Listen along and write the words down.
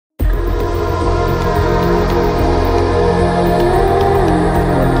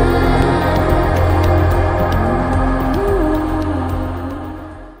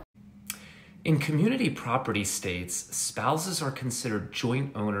property states, spouses are considered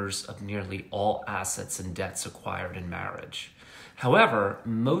joint owners of nearly all assets and debts acquired in marriage. However,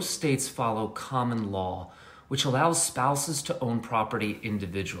 most states follow common law, which allows spouses to own property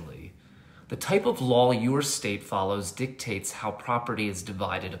individually. The type of law your state follows dictates how property is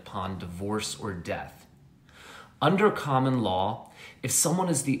divided upon divorce or death. Under common law, if someone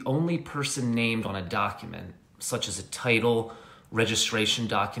is the only person named on a document, such as a title, registration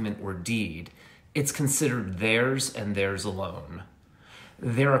document, or deed, it's considered theirs and theirs alone.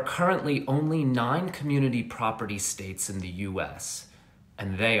 There are currently only 9 community property states in the U.S.,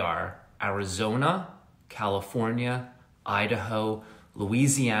 and they are Arizona, California, Idaho,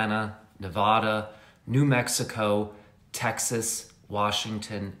 Louisiana, Nevada, New Mexico, Texas,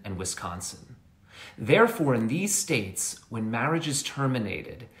 Washington, and Wisconsin. Therefore, in these states, when marriage is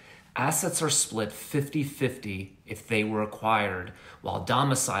terminated, assets are split 50-50 if they were acquired while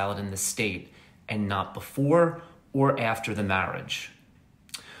domiciled in the state and not before or after the marriage.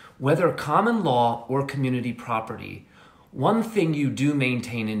 Whether common law or community property, one thing you do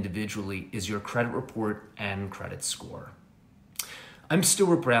maintain individually is your credit report and credit score. I'm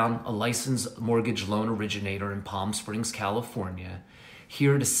Stewart Brown, a licensed mortgage loan originator in Palm Springs, California,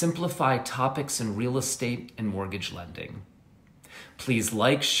 here to simplify topics in real estate and mortgage lending. Please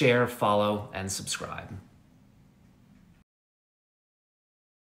like, share, follow, and subscribe.